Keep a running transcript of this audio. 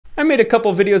I made a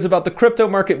couple videos about the crypto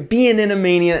market being in a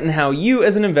mania and how you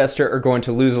as an investor are going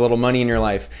to lose a little money in your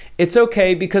life. It's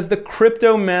okay because the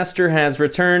crypto master has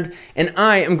returned and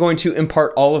I am going to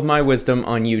impart all of my wisdom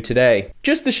on you today.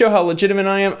 Just to show how legitimate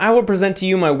I am, I will present to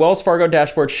you my Wells Fargo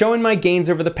dashboard showing my gains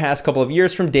over the past couple of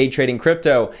years from day trading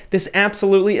crypto. This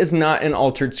absolutely is not an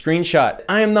altered screenshot.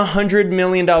 I am the $100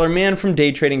 million man from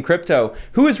day trading crypto,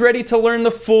 who is ready to learn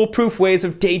the foolproof ways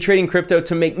of day trading crypto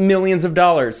to make millions of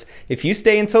dollars. If you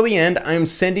stay until the end, I am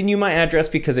sending you my address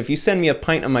because if you send me a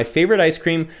pint of my favorite ice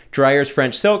cream, Dreyer's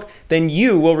French Silk, then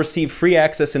you will receive free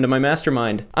access into my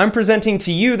mastermind. I'm presenting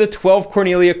to you the 12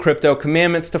 Cornelia Crypto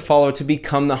Commandments to follow to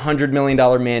become the $100 million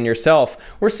man yourself.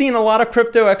 We're seeing a lot of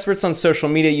crypto experts on social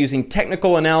media using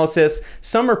technical analysis.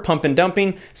 Some are pump and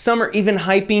dumping, some are even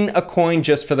hyping a coin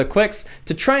just for the clicks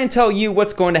to try and tell you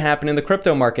what's going to happen in the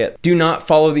crypto market. Do not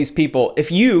follow these people.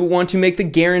 If you want to make the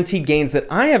guaranteed gains that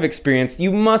I have experienced,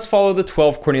 you must follow the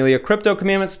 12 Cornelia Crypto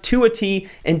Commandments to a T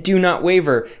and do not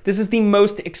waver. This is the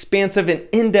most expansive and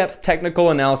in-depth technical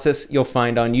analysis you'll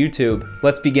find on YouTube.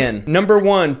 Let's begin. Number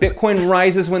 1, Bitcoin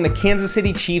rises when the Kansas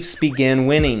City Chiefs begin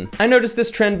winning. I noticed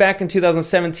this trend back in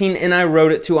 2017 and I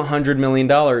wrote it to $100 million.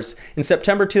 In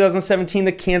September 2017,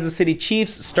 the Kansas City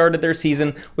Chiefs started their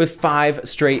season with 5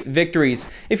 straight victories.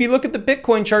 If you look at the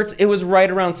Bitcoin charts, it was right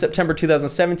around September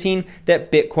 2017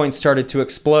 that Bitcoin started to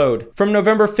explode. From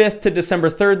November 5th to December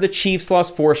 3rd, the Chiefs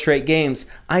lost 4 straight games.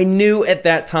 I knew at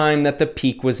that time that the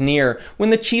peak was near. When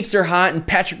the Chiefs are hot and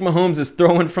Patrick Mahomes is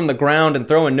throwing from the ground and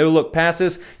throwing no-look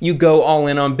passes, you go all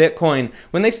in on Bitcoin.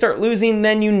 When they start losing,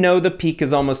 then you know the peak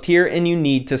is almost here and you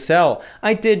need to sell.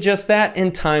 I did just that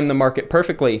and timed the market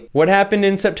perfectly. What happened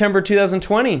in September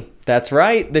 2020? That's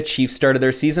right, the Chiefs started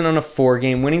their season on a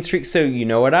 4-game winning streak, so you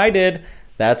know what I did.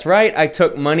 That's right, I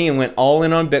took money and went all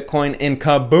in on Bitcoin and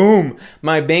kaboom!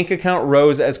 My bank account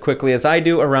rose as quickly as I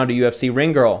do around a UFC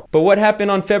ring girl. But what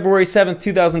happened on February 7th,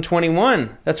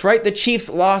 2021? That's right, the Chiefs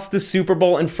lost the Super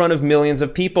Bowl in front of millions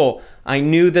of people. I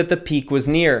knew that the peak was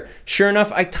near. Sure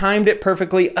enough, I timed it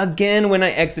perfectly again when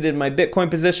I exited my Bitcoin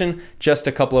position just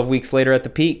a couple of weeks later at the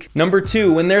peak. Number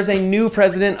 2, when there's a new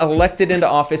president elected into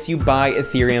office, you buy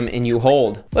Ethereum and you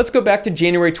hold. Let's go back to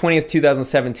January 20th,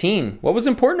 2017. What was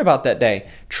important about that day?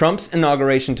 Trump's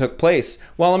inauguration took place.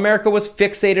 While America was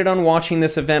fixated on watching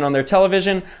this event on their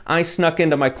television, I snuck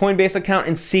into my Coinbase account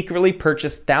and secretly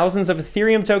purchased thousands of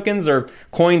Ethereum tokens or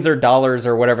coins or dollars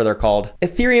or whatever they're called.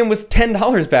 Ethereum was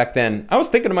 $10 back then. I was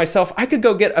thinking to myself, I could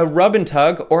go get a rub and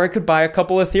tug or I could buy a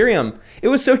couple Ethereum. It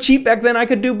was so cheap back then I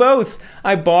could do both.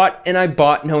 I bought and I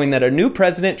bought knowing that a new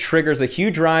president triggers a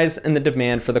huge rise in the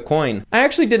demand for the coin. I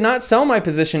actually did not sell my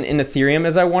position in Ethereum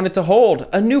as I wanted to hold.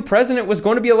 A new president was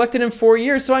going to be elected in 4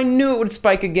 years, so I knew it would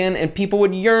spike again and people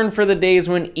would yearn for the days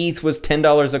when ETH was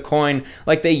 $10 a coin,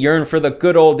 like they yearn for the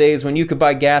good old days when you could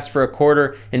buy gas for a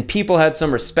quarter and people had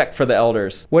some respect for the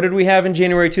elders. What did we have in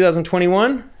January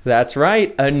 2021? That's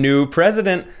right, a new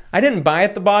president. I didn't buy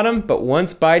at the bottom, but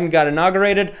once Biden got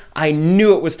inaugurated, I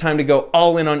knew it was time to go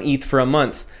all in on ETH for a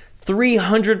month.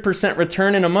 300%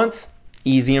 return in a month?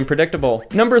 Easy and predictable.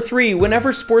 Number 3,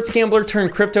 whenever sports gambler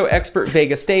turned crypto expert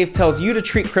Vegas Dave tells you to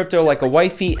treat crypto like a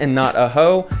wifey and not a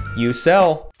hoe, you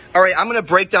sell. All right, I'm gonna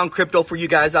break down crypto for you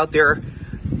guys out there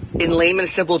in layman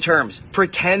simple terms.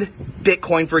 Pretend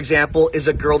Bitcoin, for example, is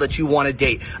a girl that you want to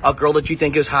date, a girl that you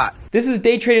think is hot. This is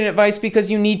day trading advice because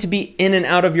you need to be in and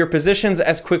out of your positions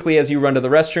as quickly as you run to the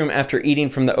restroom after eating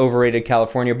from the overrated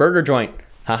California burger joint.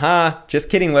 Haha,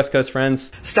 just kidding, West Coast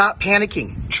friends. Stop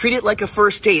panicking. Treat it like a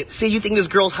first date. Say you think this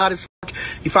girl's hot as fuck.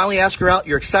 You finally ask her out,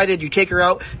 you're excited, you take her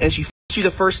out, and she f***s you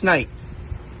the first night.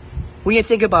 What do you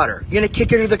think about her? You're gonna kick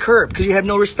her to the curb because you have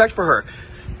no respect for her.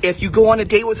 If you go on a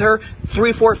date with her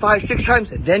 3, 4, 5, 6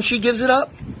 times, and then she gives it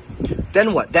up,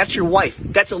 then what? That's your wife.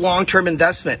 That's a long-term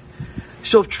investment.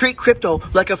 So treat crypto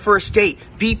like a first date.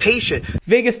 Be patient.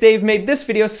 Vegas Dave made this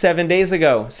video 7 days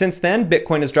ago. Since then,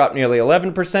 Bitcoin has dropped nearly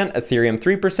 11%, Ethereum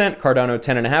 3%, Cardano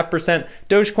 10.5%,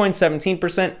 Dogecoin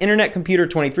 17%, Internet Computer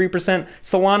 23%,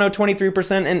 Solana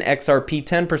 23%, and XRP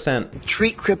 10%.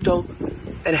 Treat crypto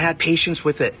and have patience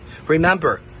with it.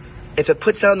 Remember, if it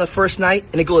puts out on the first night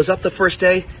and it goes up the first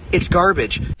day, it's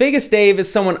garbage. Vegas Dave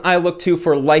is someone I look to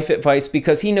for life advice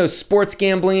because he knows sports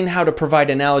gambling, how to provide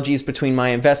analogies between my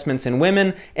investments and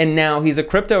women, and now he's a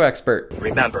crypto expert.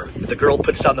 Remember, if the girl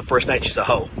puts it out on the first night, she's a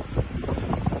hoe.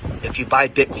 If you buy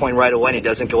Bitcoin right away and it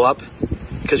doesn't go up,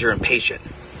 because you're impatient.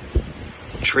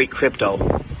 Treat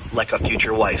crypto like a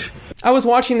future wife. I was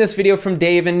watching this video from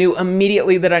Dave and knew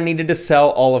immediately that I needed to sell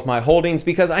all of my holdings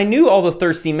because I knew all the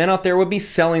thirsty men out there would be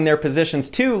selling their positions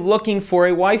too, looking for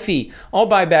a wifey. I'll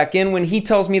buy back in when he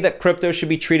tells me that crypto should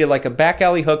be treated like a back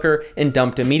alley hooker and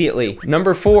dumped immediately.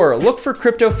 Number 4, look for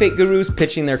crypto fake gurus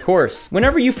pitching their course.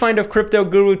 Whenever you find a crypto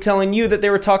guru telling you that they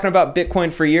were talking about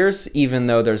Bitcoin for years, even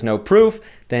though there's no proof,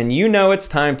 then you know it's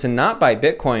time to not buy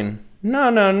Bitcoin.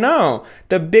 No.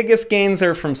 The biggest gains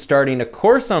are from starting a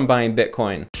course on buying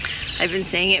Bitcoin. I've been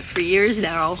saying it for years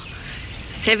now,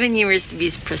 7 years to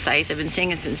be precise. I've been saying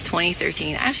it since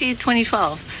 2013, actually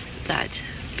 2012, that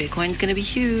Bitcoin's gonna be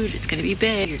huge, it's gonna be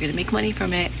big, you're gonna make money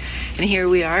from it. And here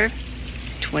we are,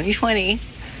 2020,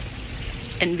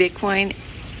 and Bitcoin,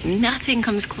 nothing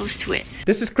comes close to it.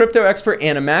 This is crypto expert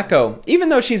Anna Macko. Even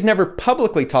though she's never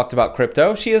publicly talked about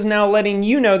crypto, she is now letting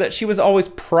you know that she was always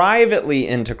privately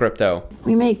into crypto.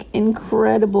 We make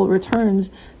incredible returns.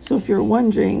 So if you're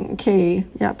wondering, okay,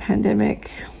 yeah,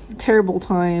 pandemic, terrible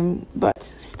time, but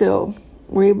still,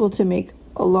 we're able to make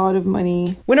a lot of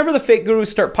money. Whenever the fake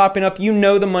gurus start popping up, you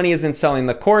know the money is in selling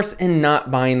the course and not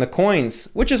buying the coins,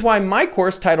 which is why my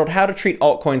course titled How to Treat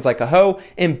Altcoins Like a Hoe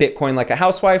and Bitcoin Like a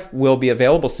Housewife will be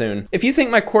available soon. If you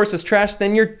think my course is trash,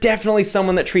 then you're definitely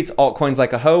someone that treats altcoins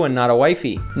like a hoe and not a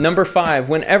wifey. Number 5,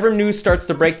 whenever news starts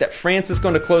to break that France is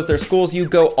going to close their schools, you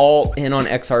go all in on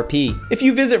XRP. If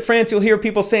you visit France, you'll hear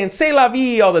people saying "C'est la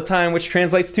vie" all the time, which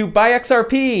translates to buy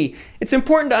XRP. It's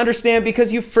important to understand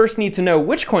because you first need to know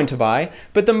which coin to buy,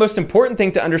 but the most important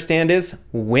thing to understand is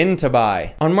when to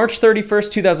buy. On March 31st,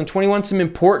 2021, some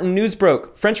important news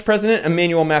broke. French President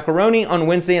Emmanuel Macron on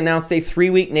Wednesday announced a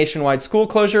 3-week nationwide school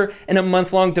closure and a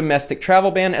month-long domestic travel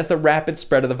ban as the rapid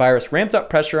spread of the virus ramped up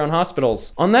pressure on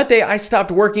hospitals. On that day, I stopped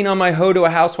working on my Hoe to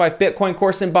a Housewife Bitcoin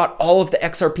course and bought all of the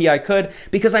XRP I could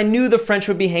because I knew the French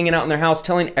would be hanging out in their house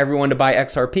telling everyone to buy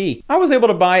XRP. I was able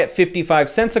to buy at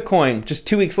 55 cents a coin. Just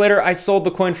 2 weeks later, I sold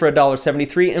the coin for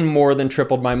 $1.73 and more than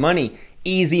tripled my money.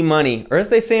 Easy money, or as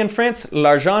they say in France,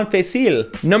 l'argent facile.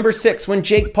 Number 6, when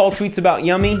Jake Paul tweets about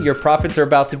Yummy, your profits are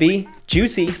about to be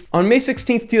juicy. On May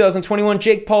 16th, 2021,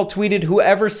 Jake Paul tweeted,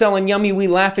 "Whoever's selling Yummy, we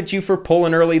laugh at you for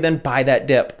pulling early, then buy that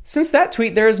dip." Since that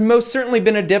tweet, there has most certainly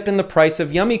been a dip in the price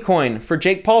of Yummy coin. For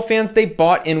Jake Paul fans, they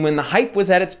bought in when the hype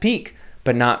was at its peak.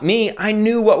 But not me. I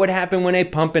knew what would happen when a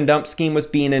pump and dump scheme was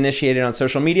being initiated on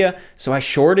social media, so I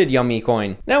shorted Yummy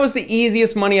coin. That was the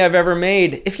easiest money I've ever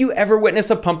made. If you ever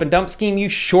witness a pump and dump scheme, you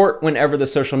short whenever the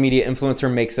social media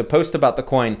influencer makes a post about the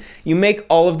coin. You make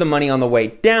all of the money on the way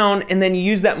down, and then you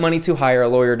use that money to hire a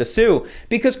lawyer to sue.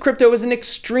 Because crypto is an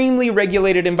extremely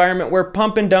regulated environment where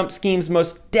pump and dump schemes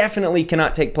most definitely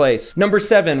cannot take place. Number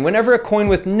 7, whenever a coin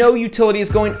with no utility is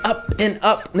going up and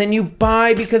up, then you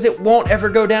buy because it won't ever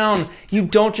go down. You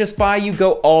don't just buy, you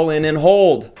go all in and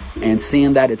hold. And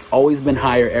seeing that it's always been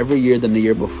higher every year than the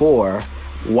year before,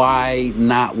 why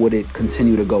not would it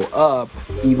continue to go up,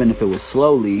 even if it was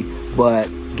slowly? But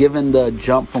given the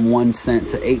jump from 1 cent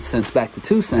to 8 cents back to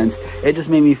 2 cents, it just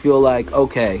made me feel like,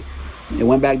 okay, it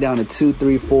went back down to 2,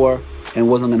 3, 4, and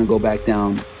wasn't gonna go back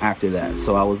down after that.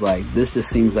 So I was like, this just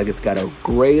seems like it's got a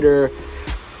greater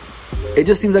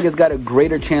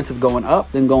chance of going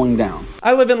up than going down.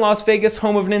 I live in Las Vegas,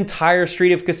 home of an entire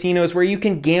street of casinos where you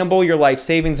can gamble your life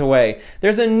savings away.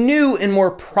 There's a new and more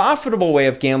profitable way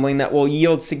of gambling that will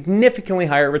yield significantly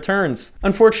higher returns.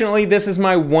 Unfortunately, this is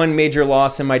my one major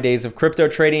loss in my days of crypto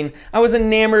trading. I was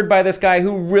enamored by this guy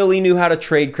who really knew how to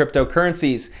trade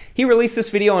cryptocurrencies. He released this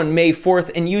video on May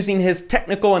 4th, and using his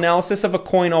technical analysis of a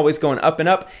coin always going up and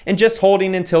up and just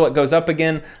holding until it goes up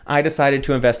again, I decided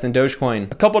to invest in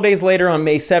Dogecoin. A couple days later, on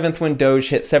May 7th, when Doge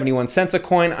hit 71 cents a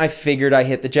coin, I figured I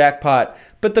hit the jackpot.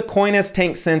 But the coin has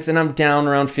tanked since, and I'm down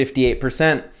around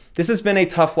 58%. This has been a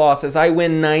tough loss as I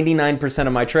win 99%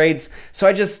 of my trades, so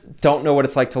I just don't know what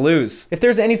it's like to lose. If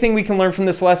there's anything we can learn from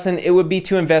this lesson, it would be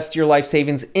to invest your life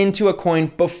savings into a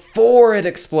coin before it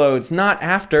explodes, not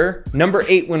after. Number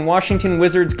 8, when Washington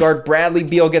Wizards guard Bradley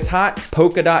Beal gets hot,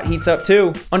 Polkadot heats up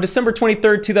too. On December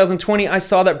 23rd, 2020, I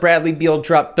saw that Bradley Beal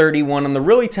dropped 31 on the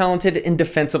really talented and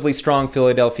defensively strong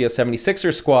Philadelphia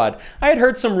 76ers squad. I had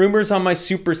heard some rumors on my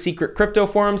super secret crypto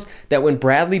forums that when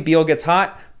Bradley Beal gets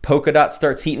hot, Polkadot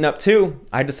starts heating up too.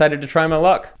 I decided to try my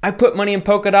luck. I put money in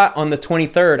Polkadot on the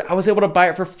 23rd. I was able to buy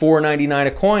it for $4.99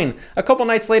 a coin. A couple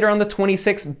nights later on the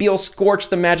 26th, Beal scorched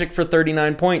the Magic for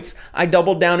 39 points. I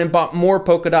doubled down and bought more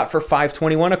Polkadot for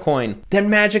 $5.21 a coin.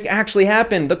 Then magic actually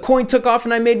happened. The coin took off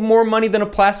and I made more money than a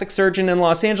plastic surgeon in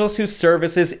Los Angeles who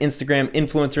services Instagram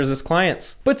influencers as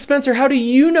clients. But Spencer, how do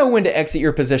you know when to exit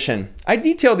your position? I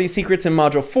detail these secrets in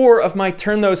module 4 of my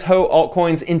Turn Those Hoe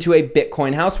altcoins into a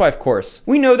Bitcoin Housewife course.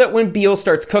 We know know that when Beal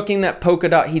starts cooking, that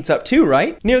Polkadot heats up too,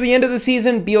 right? Near the end of the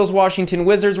season, Beal's Washington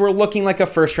Wizards were looking like a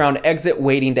first-round exit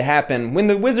waiting to happen. When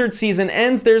the Wizards season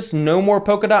ends, there's no more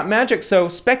Polkadot magic, so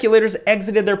speculators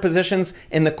exited their positions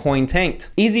and the coin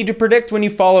tanked. Easy to predict when you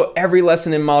follow every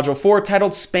lesson in Module 4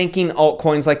 titled Spanking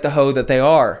Altcoins Like the Hoe That They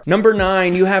Are. Number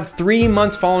 9, you have 3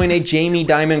 months following a Jamie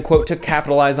Dimon quote to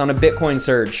capitalize on a Bitcoin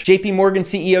surge. JP Morgan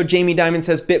CEO Jamie Dimon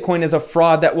says Bitcoin is a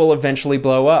fraud that will eventually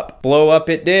blow up. Blow up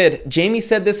it did. Jamie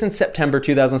said this in September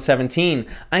 2017.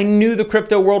 I knew the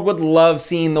crypto world would love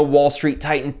seeing the Wall Street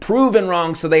titan proven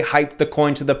wrong, so they hyped the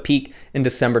coin to the peak in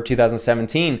December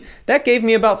 2017. That gave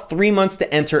me about 3 months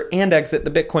to enter and exit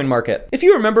the Bitcoin market. If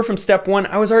you remember from step 1,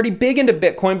 I was already big into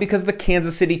Bitcoin because the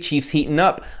Kansas City Chiefs heating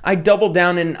up. I doubled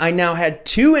down and I now had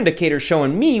 2 indicators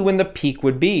showing me when the peak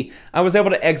would be. I was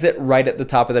able to exit right at the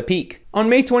top of the peak. On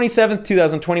May 27,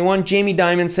 2021, Jamie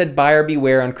Dimon said buyer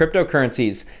beware on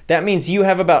cryptocurrencies. That means you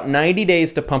have about 90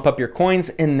 days to pump up your coins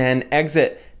and then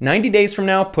exit. 90 days from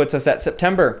now puts us at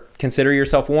September. Consider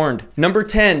yourself warned. Number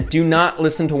 10, do not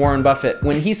listen to Warren Buffett.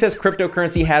 When he says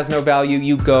cryptocurrency has no value,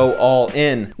 you go all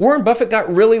in. Warren Buffett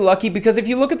got really lucky because if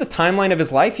you look at the timeline of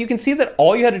his life, you can see that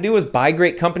all you had to do was buy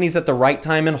great companies at the right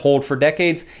time and hold for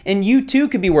decades, and you too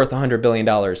could be worth $100 billion.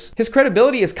 His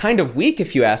credibility is kind of weak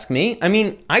if you ask me. I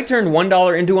mean, I turned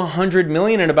 $1 into $100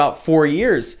 million in about 4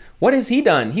 years. What has he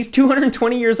done? He's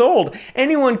 220 years old.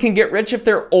 Anyone can get rich if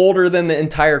they're older than the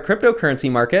entire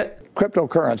cryptocurrency market.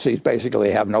 Cryptocurrencies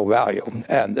basically have no value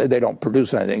and they don't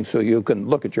produce anything. So you can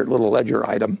look at your little ledger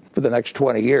item for the next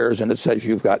 20 years and it says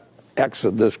you've got X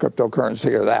of this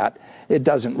cryptocurrency or that. It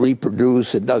doesn't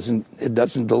reproduce, it doesn't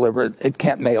deliver, it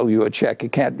can't mail you a check,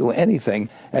 it can't do anything.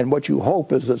 And what you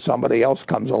hope is that somebody else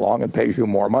comes along and pays you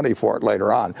more money for it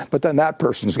later on. But then that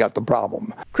person's got the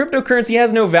problem. Cryptocurrency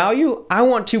has no value? I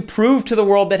want to prove to the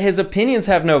world that his opinions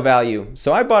have no value.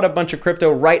 So I bought a bunch of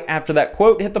crypto right after that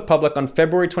quote hit the public on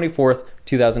February 24th,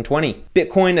 2020.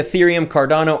 Bitcoin, Ethereum,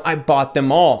 Cardano, I bought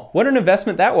them all. What an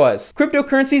investment that was.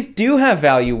 Cryptocurrencies do have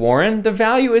value, Warren. The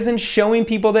value is in showing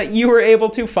people that you were able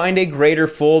to find a greater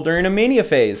fool during a mania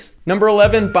phase. Number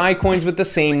 11, buy coins with the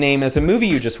same name as a movie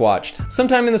you just watched.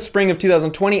 Sometime in the spring of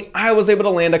 2020, I was able to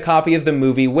land a copy of the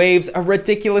movie Waves, a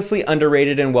ridiculously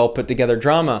underrated and well put together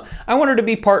drama. I wanted to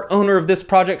be part owner of this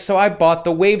project, so I bought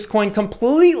the Waves coin,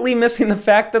 completely missing the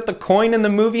fact that the coin and the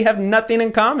movie have nothing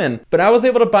in common. But I was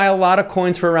able to buy a lot of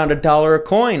coins for around $1 a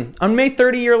coin. On May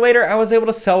 30, a year later, I was able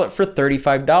to sell it for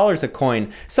 $35 a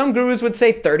coin. Some gurus would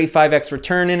say 35x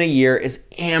return in a year is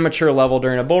amateur level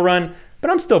during a bull run, but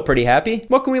I'm still pretty happy.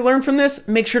 What can we learn from this?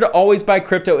 Make sure to always buy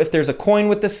crypto if there's a coin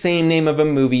with the same name of a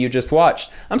movie you just watched.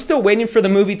 I'm still waiting for the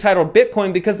movie titled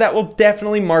Bitcoin because that will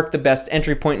definitely mark the best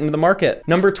entry point into the market.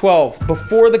 Number 12,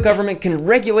 before the government can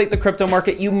regulate the crypto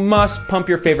market, you must pump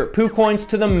your favorite poo coins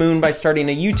to the moon by starting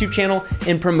a YouTube channel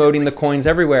and promoting the coins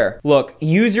everywhere. Look,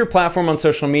 use your platform on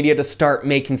social media to start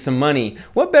making some money.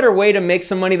 What better way to make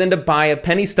some money than to buy a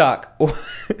penny stock?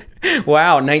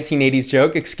 Wow, 1980s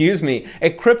joke, excuse me. A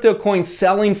crypto coin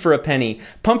selling for a penny.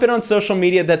 Pump it on social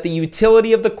media that the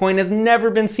utility of the coin has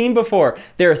never been seen before.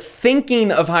 They're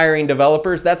thinking of hiring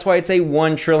developers. That's why it's a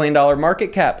 $1 trillion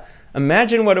market cap.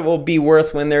 Imagine what it will be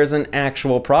worth when there's an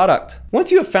actual product. Once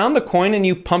you have found the coin and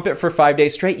you pump it for 5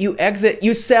 days straight, you exit,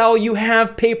 you sell, you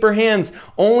have paper hands.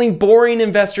 Only boring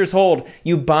investors hold.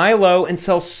 You buy low and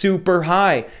sell super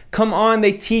high. Come on,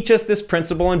 they teach us this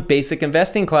principle in basic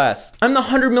investing class. I'm the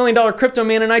 $100 million crypto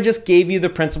man and I just gave you the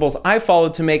principles I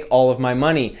followed to make all of my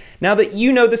money. Now that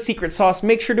you know the secret sauce,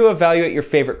 make sure to evaluate your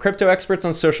favorite crypto experts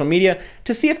on social media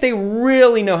to see if they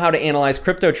really know how to analyze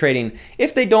crypto trading.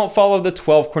 If they don't follow the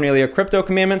 12 Cornelia Crypto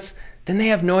Commandments, then they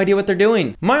have no idea what they're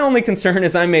doing. My only concern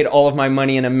is I made all of my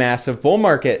money in a massive bull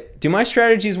market. Do my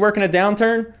strategies work in a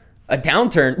downturn? A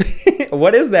downturn?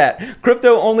 What is that?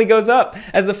 Crypto only goes up.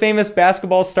 As the famous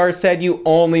basketball star said, you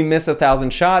only miss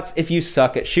 1,000 shots if you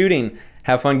suck at shooting.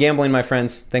 Have fun gambling, my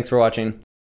friends. Thanks for watching.